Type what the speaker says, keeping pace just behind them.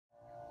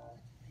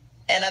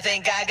And I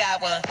think I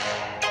got one.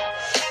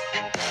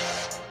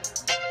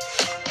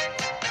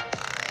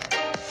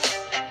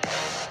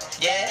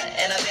 Yeah,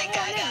 and I think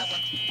I got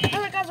one.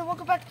 Hello guys, and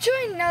welcome back to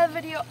another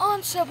video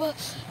on Subway.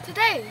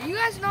 Today, you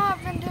guys know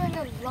I've been doing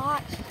a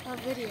lot of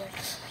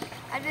videos.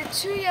 I did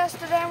 2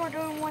 yesterday and we're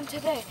doing 1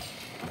 today.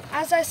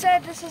 As I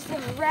said, this is the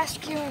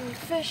rescuing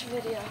fish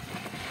video.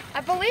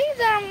 I believe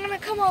that I'm going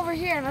to come over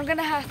here and I'm going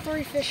to have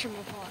 3 fish in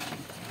my pond.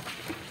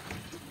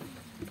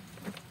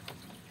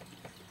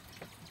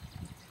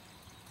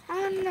 I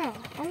don't know.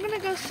 I'm going to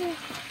go see.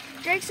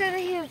 Jake said that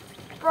he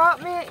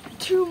brought me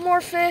 2 more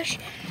fish.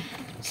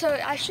 So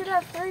I should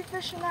have 3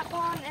 fish in that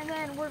pond, and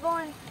then we're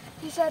going,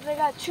 he said they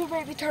got 2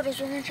 baby turtles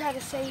we're going to try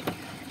to save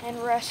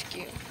and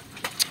rescue.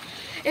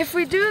 If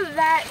we do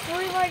that,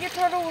 3-legged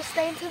turtle will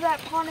stay into that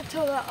pond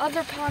until the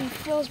other pond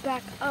fills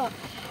back up.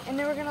 And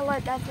then we're going to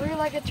let that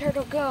 3-legged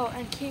turtle go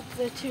and keep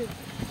the 2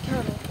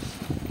 turtles.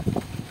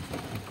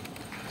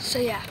 So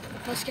yeah,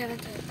 let's get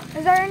into it.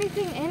 Is there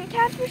anything in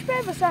Catfish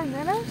Bay besides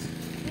minnows?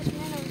 Just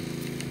minnows.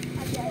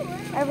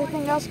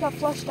 Everything else got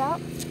flushed out?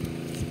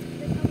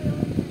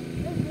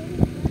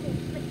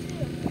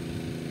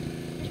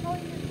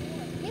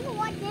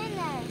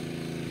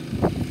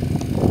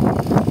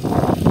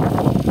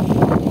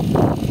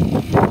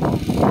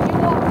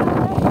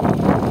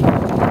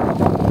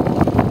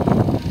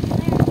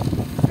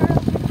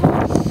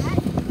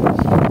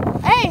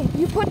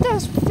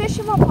 Fish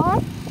in my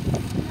pond?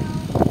 No.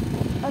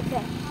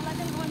 Okay. I'll let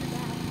them go in the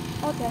back.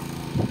 Okay.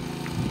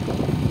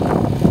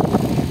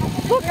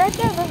 Look, right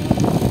there. There's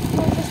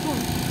this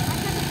one. I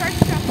said the first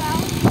drop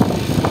out.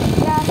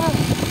 Yeah, I know.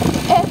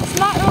 It's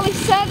not really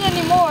set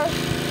anymore.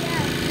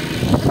 Yeah.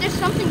 But there's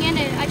something in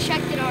it. I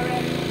checked it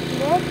already.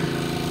 Look.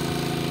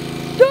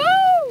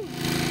 Dude!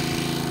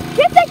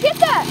 Get that, get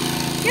that!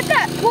 Get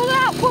that! Pull it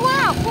out, pull it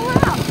out, pull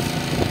it out.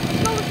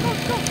 Let's go, let's go,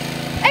 let's go.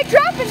 Hey,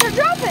 dropping, they're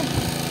dropping!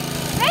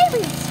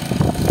 Babies!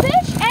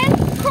 Fish and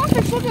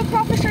crawfish. Look at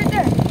crawfish right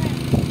there.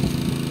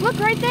 Look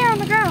right there on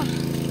the ground.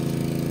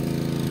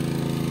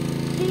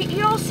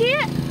 You all see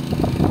it?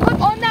 Look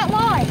on that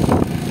line.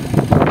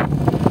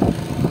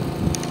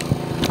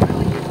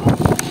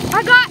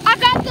 I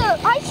got the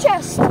ice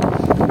chest.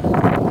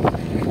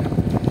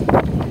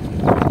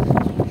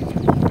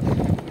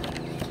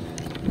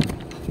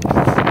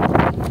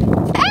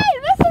 Hey,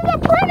 this is a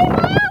pretty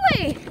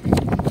molly.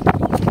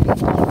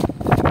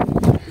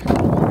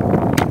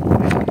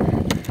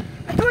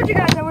 You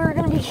guys that we were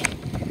going to be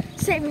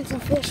saving some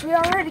fish. We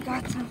already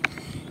got some.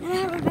 And I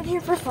haven't been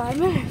here for 5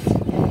 minutes.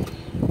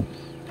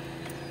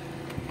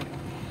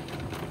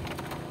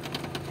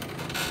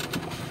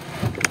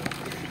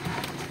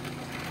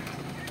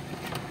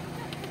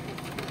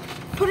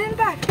 Put it in the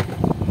bag.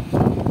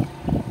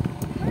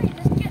 Hurry,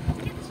 let's get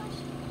this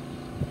ice.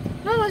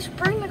 No, let's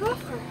bring the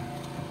gopher.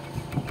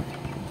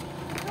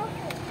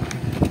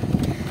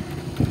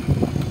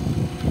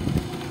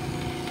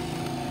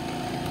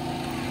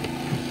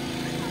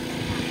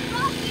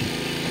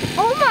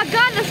 Oh my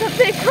God, that's a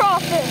big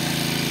crawfish!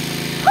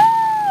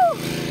 Woo!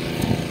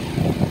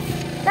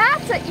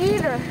 That's an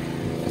eater.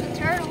 It's a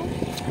turtle.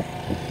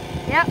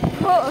 Yep,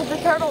 oh, it's a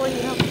turtle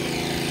eater.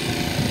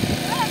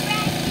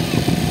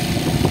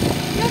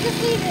 No, just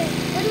leave it.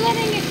 We're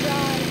letting it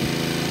dry.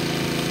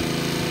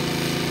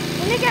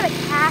 We need to get a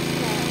cast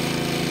net.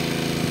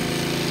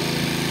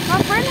 My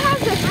friend has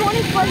this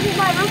 20 plugs in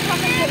my roof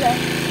coming today.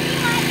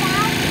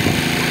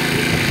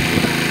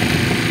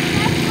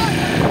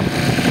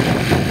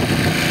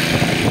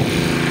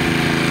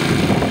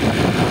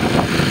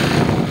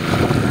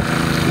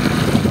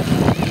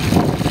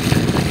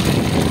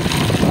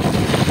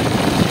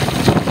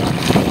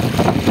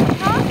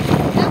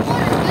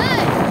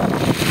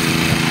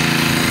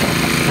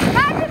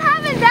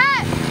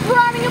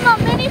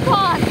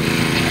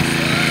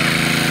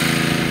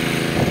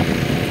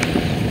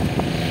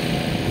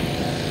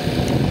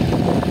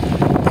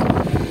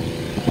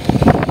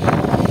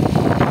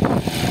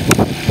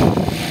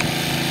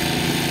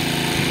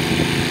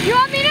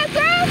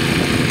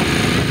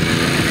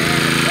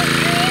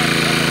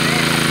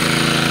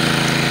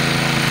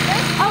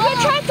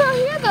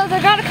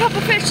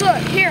 Fish, look,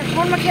 here,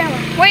 hold my camera.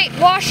 Wait,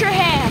 wash your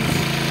hands.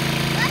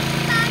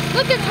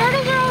 Look, the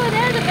turtles are over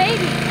there, the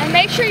baby. And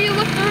make sure you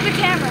look through the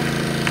camera.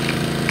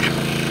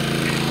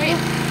 Wait,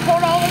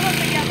 hold all of them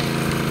together.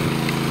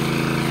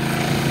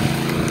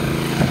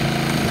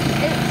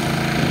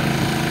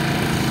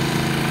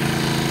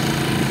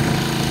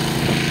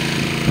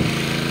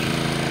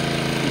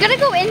 You gotta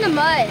go in the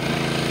mud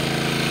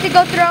to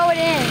go throw it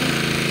in.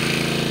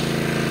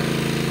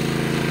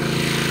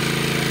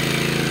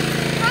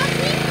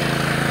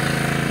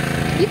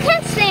 You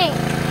can't sink.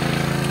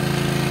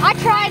 I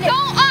tried it.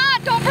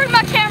 Don't bring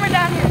my camera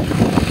down here.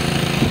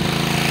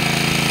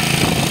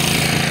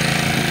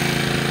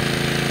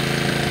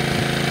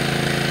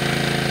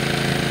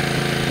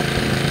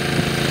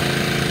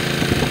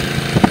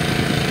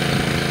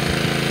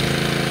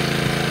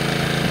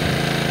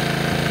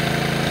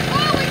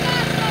 Oh, we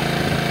got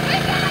something.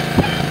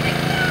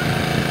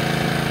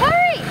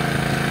 Hurry!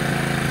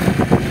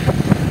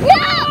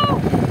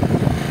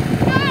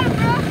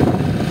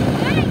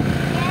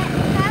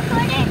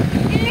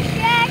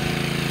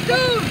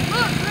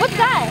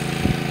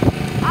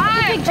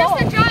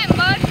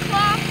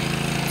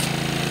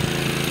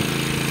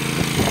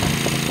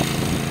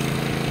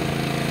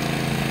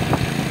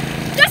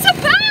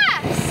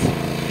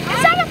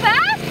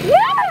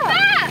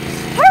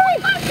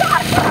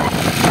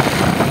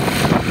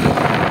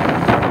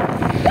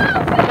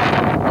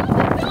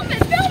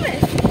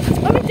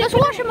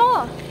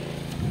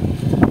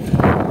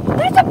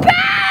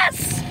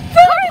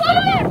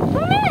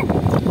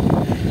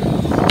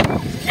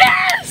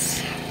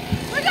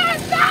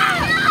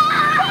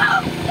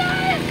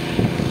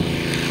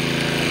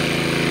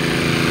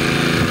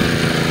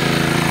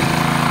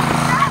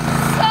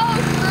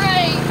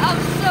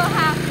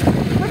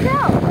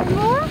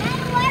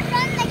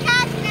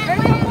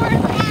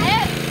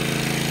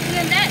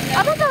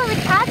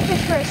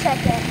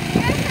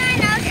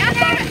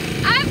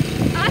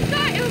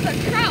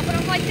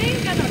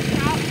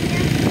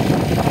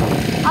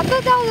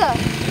 thought that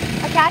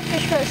was a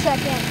catfish for a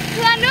second.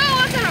 Cause I knew it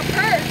wasn't a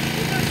perch.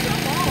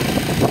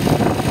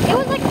 It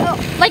was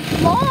like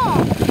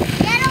long.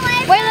 Get away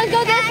from Wait, let's go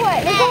this way.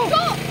 Let's go.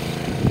 Go!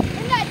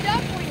 In that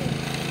duckweed.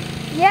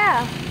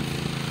 Yeah.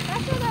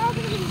 That's where they're all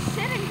gonna be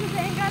sitting because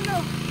they ain't got no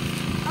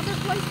other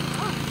place to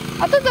go.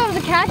 I thought that was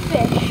a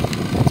catfish.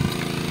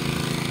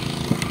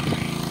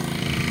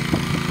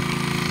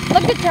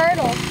 Look at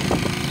turtles.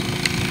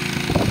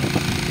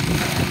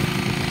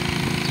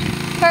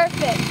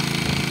 Perfect.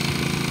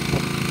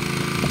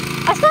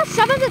 I saw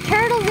some of the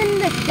turtles in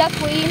the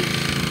duckweed.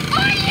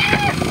 Oh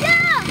yes!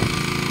 Yeah!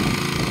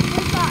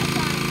 What's that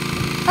sign?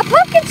 A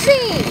pumpkin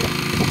seed.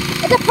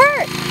 It's a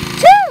perch.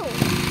 Two.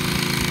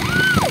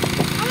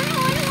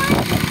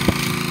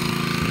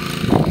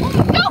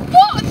 No,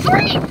 four,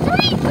 three!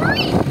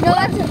 No,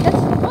 that's.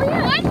 Oh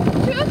yeah. 1,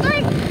 2,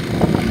 3.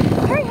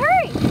 Hurry,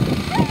 hurry.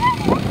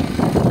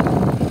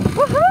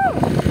 Woohoo!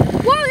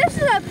 Whoa, this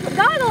is a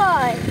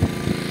godline.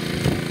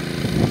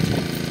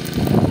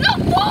 No,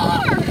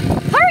 4!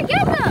 Hurry,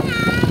 get them.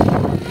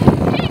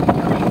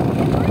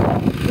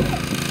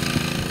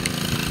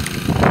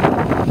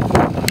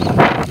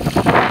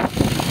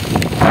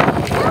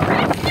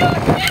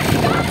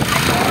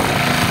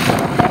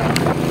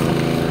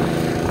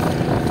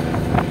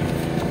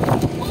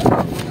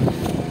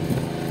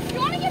 You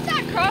want to get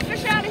that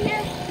crawfish out of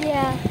here?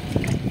 Yeah.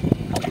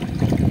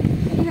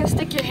 You gonna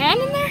stick your hand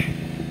in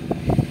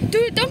there?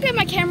 Dude, don't get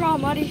my camera all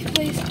muddy,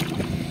 please.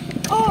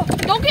 Oh,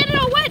 don't get it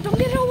all wet. Don't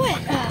get it all wet.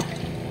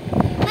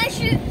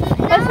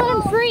 Let's let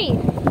him free.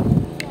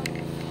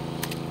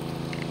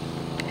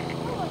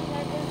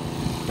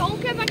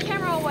 Don't get my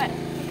camera all wet.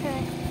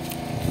 Okay.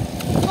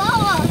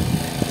 Whoa!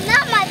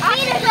 Now my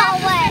feet is all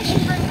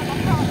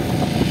wet.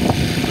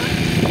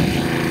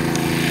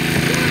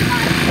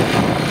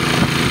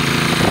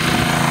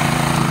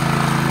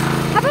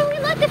 How about we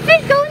let the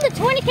fish go in the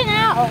 20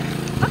 canal?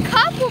 A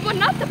couple, but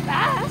not the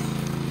bass.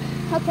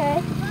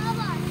 Okay.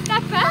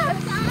 Not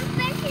bass. Some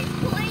fish is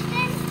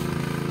poison.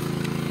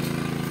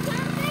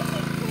 Some fish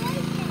is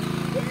poison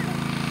too.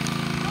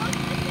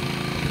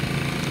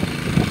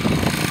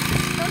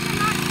 Those are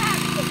not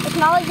catfish. It's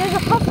not like there's a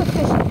puffer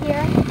fish in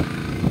here.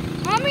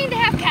 I mean, they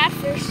have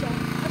catfish, so.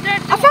 But they're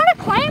I found a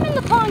clam in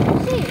the pond.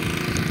 Come see.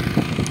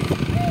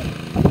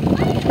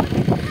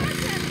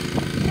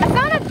 I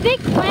found a big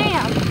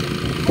clam.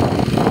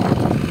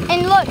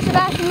 And look,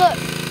 Sebastian, look.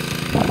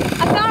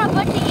 I found a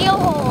bunch of eel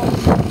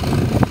holes.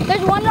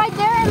 There's one right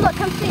there, and look,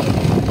 come see.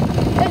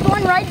 There's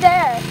one right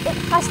there.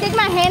 I stick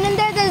my hand in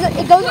there,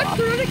 it goes look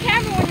through the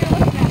camera when you're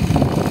looking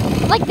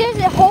at it. like there's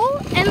a hole,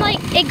 and like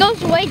it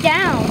goes way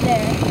down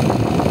there.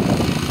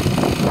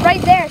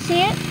 Right there,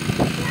 see it?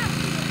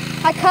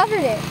 I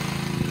covered it.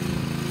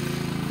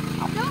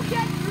 Don't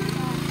get through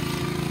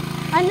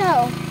that. I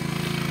know.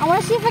 I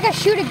want to see if I can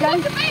shoot a gun.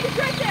 Look, the bait is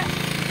right there.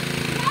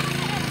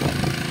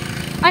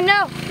 I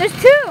know. There's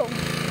two.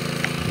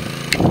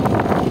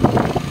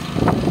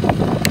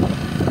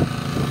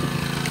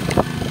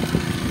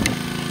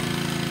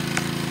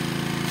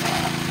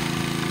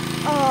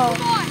 Oh,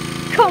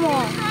 Come on. come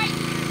on. Right.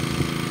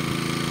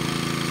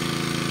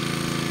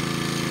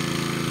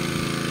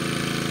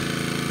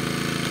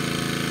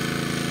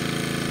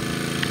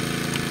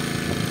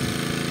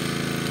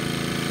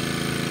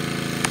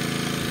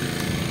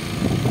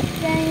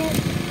 Dang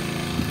it.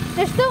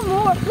 There's still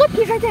more. Look,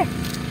 he's right there.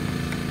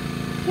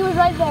 He was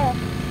right there.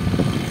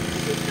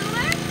 Is he still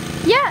there?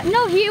 Yeah,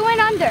 no, he went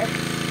under.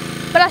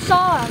 But I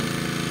saw him.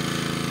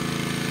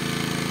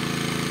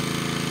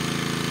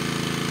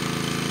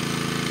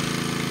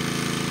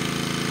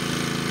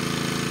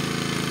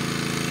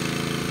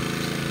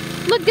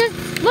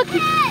 Look,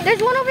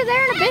 there's one over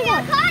there and a big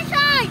one.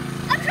 Caution!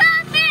 A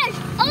crawfish!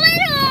 A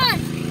little one!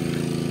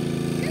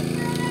 Just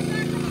throw that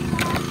back in the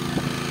pond.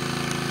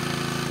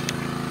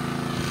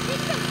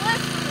 Take some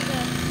left over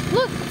there.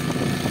 Look.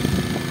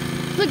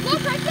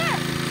 Look right there.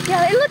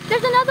 Yeah, and look,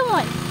 there's another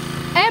one.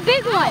 And a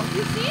big one.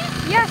 You see it?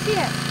 Yeah, I see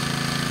it.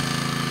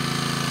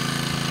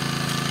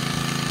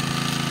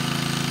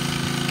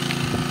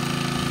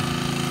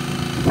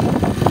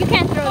 You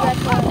can't throw that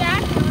far.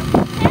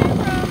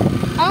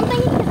 I don't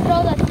think you can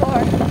throw that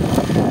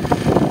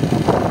far.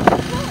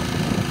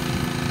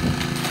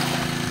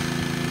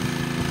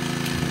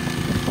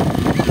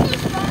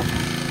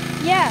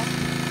 Yeah,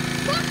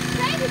 Look,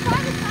 baby,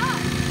 by the top.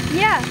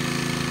 yeah.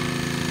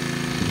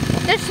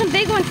 There's some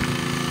big ones.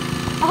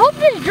 I hope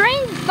this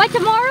drains by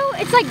tomorrow.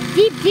 It's like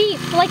deep,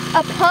 like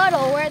a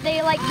puddle where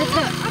they like the.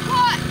 I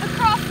caught a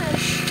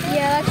crawfish.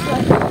 Yeah, that's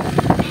what.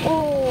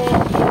 Oh.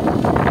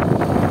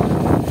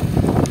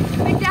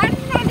 My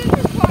dad's not in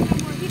this pond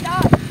anymore. He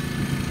died.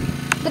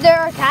 But there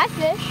are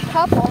catfish,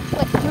 couple,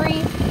 like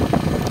 3.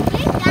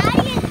 Big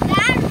Daddy is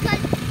bad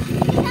because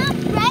he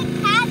helped break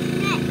Pat's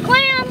neck.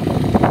 Clam!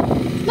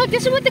 Look,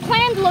 this is what the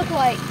clams look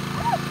like.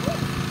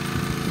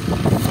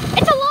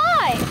 It's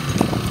alive!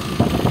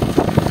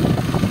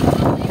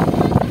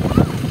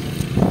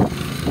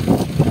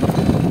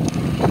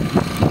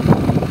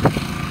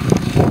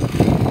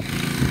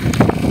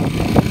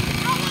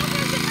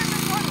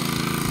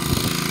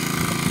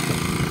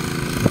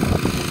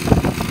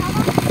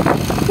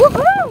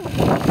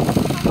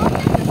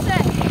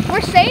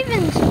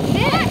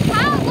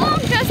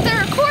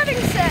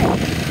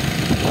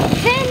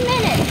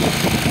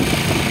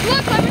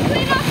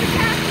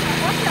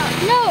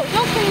 No,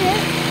 don't clean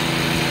it.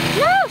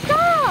 No,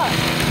 stop.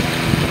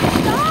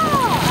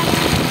 Stop.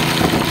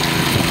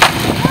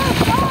 No,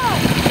 stop.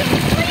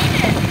 Clean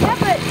it. Yeah,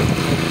 but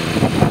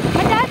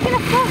my dad's gonna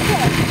flush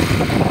it.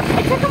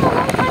 It took him a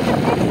long time to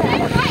fix that.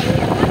 Right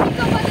here. Let me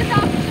go by the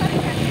top and try to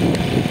catch it.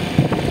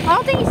 I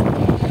don't think he's...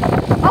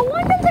 I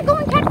want them to go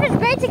and catch this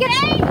bait to get...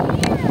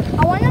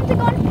 I want them to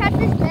go and catch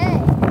this bait.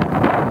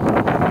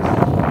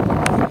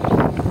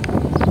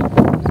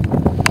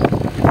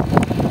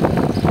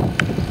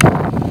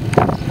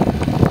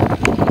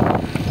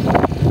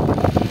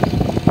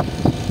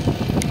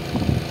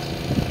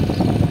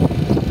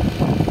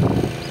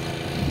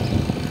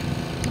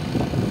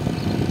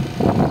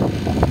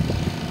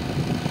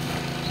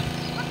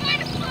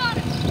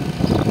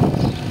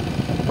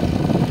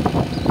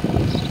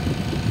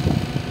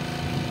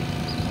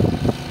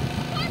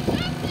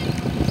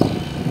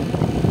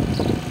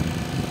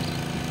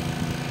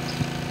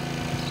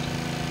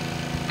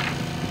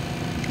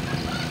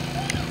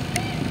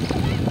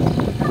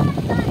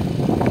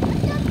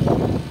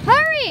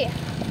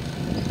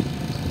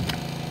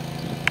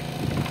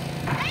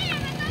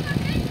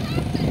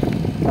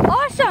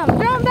 Awesome,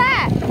 throw them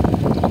back.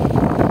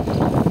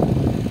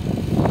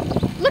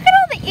 Look at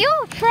all the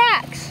eel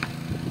tracks.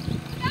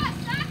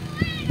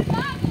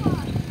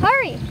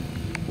 Hurry.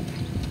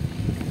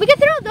 We can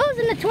throw those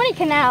in the 20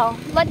 canal.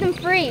 Let them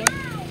free.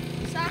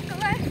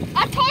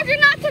 I told you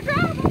not to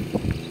grab them.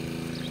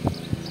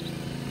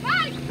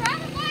 Guys, grab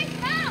them by his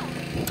mouth.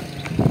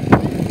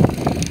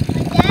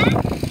 Like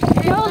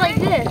that? No, like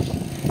this.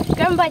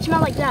 Grab him by its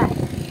mouth like that.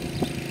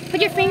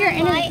 Put your finger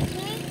in it.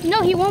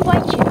 No, he won't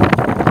bite you.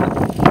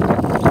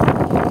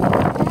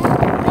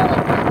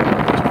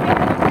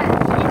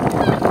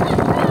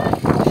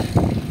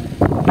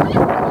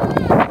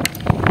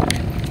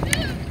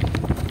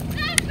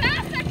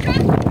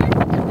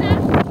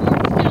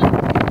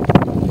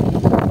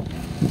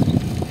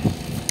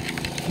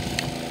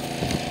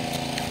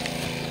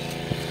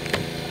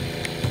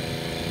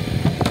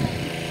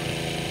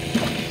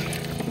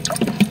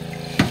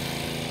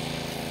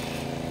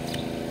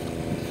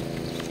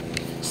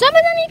 Some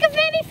of them you can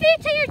maybe feed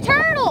to your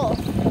turtle.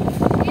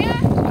 Yeah.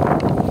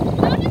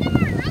 None of them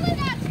are really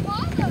that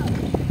small though.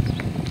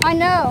 I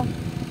know.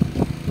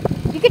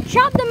 You could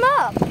chop them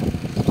up.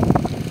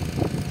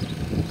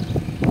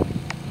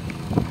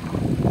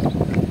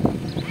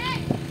 Hey,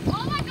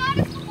 all I got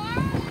is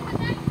tomorrow and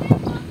the next day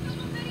we'll film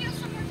a video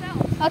somewhere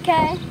else.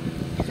 Okay.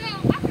 So I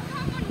can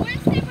come on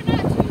Wednesday but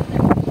not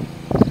Tuesday.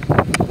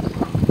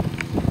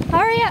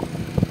 Hurry up.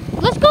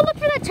 Let's go look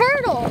for the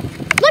turtle.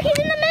 Look, he's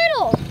in the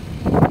middle.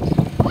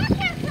 I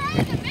can't throw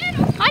in the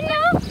middle. I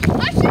know.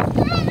 I should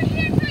throw over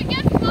here so it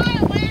gets by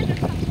a land or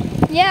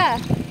something. Yeah.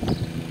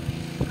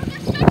 Because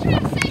they're still trying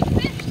to save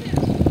fish too.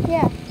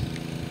 Yeah.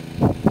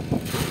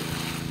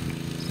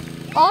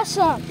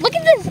 Awesome. Look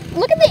at this.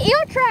 Look at the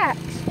eel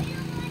tracks.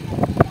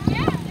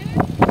 Yeah,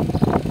 dude.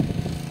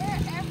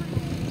 They're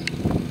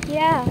everywhere.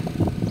 Yeah.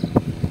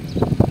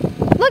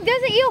 Look,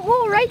 there's an eel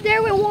hole right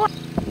there with water.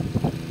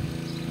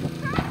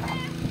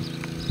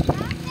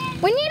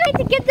 We need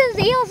to get those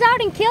eels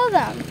out and kill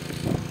them.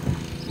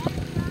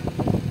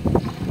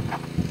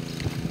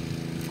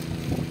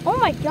 Oh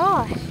my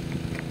gosh.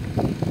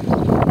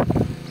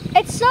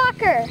 It's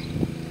soccer.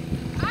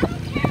 I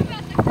don't care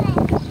about the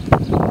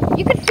crow.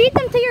 You could feed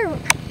them to your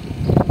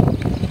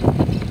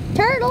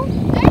turtle.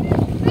 They're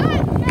just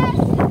not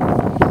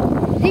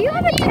massive. Do you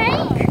have a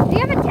tank? Do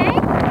you have a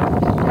tank?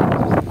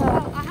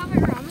 I have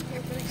it around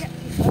here, but I can't.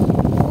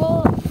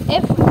 Well,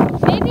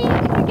 maybe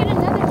if you get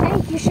another tank,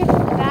 you should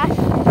put the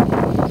bathroom.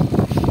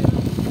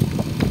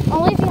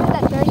 Only if you have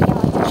that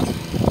 30-gallon tank.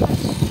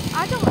 I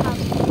don't have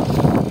it.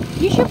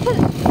 You should put.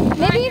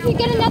 Maybe if you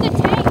get another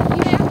tank,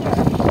 you should.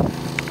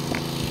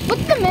 Look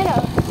at the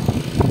minnow.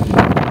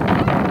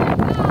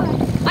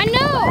 I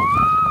know.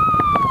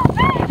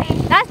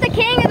 That's the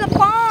king of the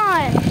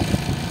pond.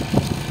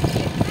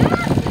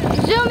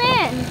 Zoom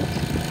in.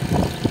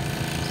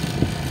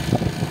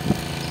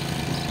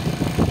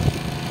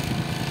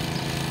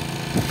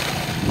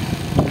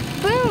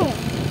 Boom.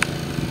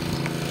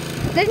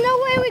 There's no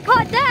way we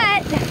caught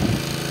that.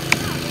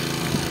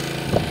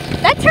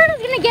 That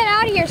turtle's gonna get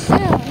out of here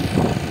soon.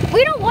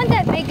 We don't want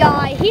that big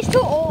guy. He's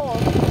too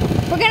old.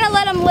 We're gonna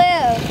let him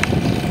live.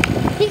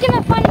 He's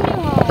gonna find a new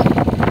home.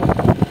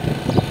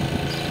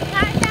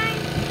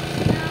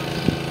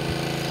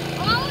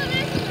 All of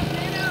this is a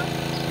minnow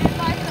and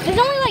like There's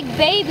only like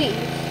babies.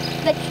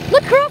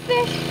 Look,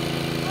 crawfish.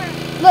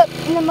 Look,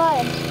 in the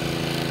mud.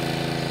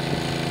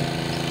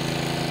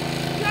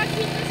 You want to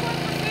keep this one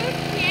for food?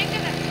 He ain't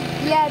gonna.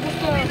 Yeah, just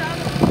Give me go. the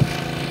other one.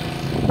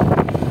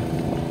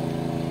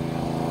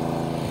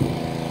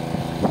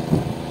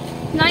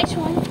 Nice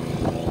one.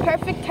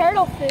 Perfect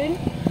turtle food.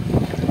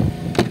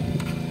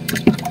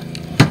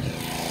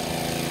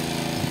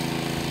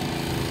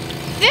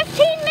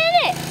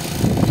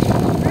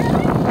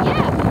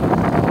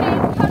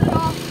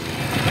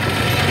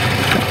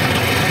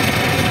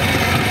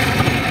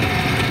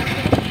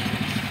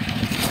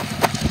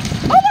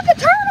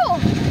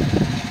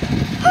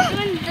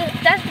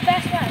 That's the best.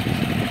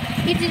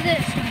 You do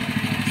this.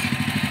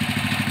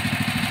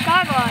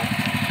 Skyglide.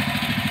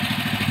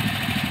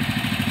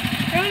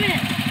 Throw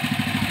it.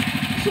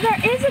 So there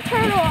is a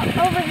turtle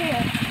over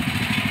here.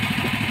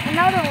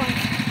 Another one.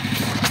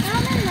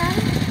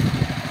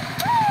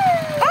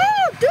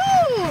 Oh,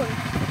 dude!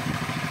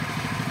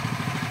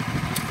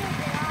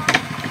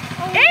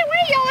 Hey,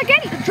 wait, y'all are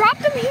getting, drop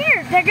them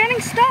here. They're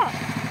getting stuck.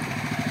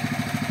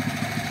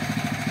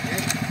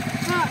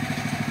 Huh.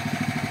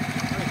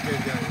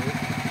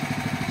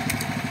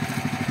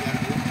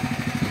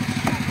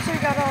 So you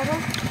got all of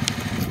them?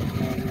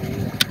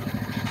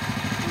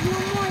 You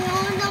want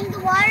to dump the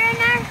water in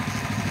there?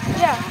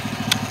 Yeah.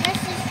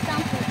 Let's just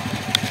dump it.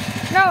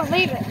 No,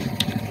 leave it. You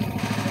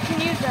can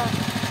use that.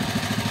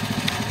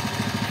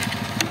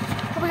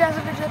 Hope you guys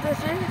have enjoyed this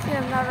video. If you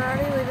have not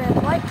already, leave a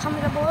like,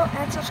 comment down below,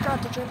 and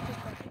subscribe to join the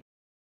people.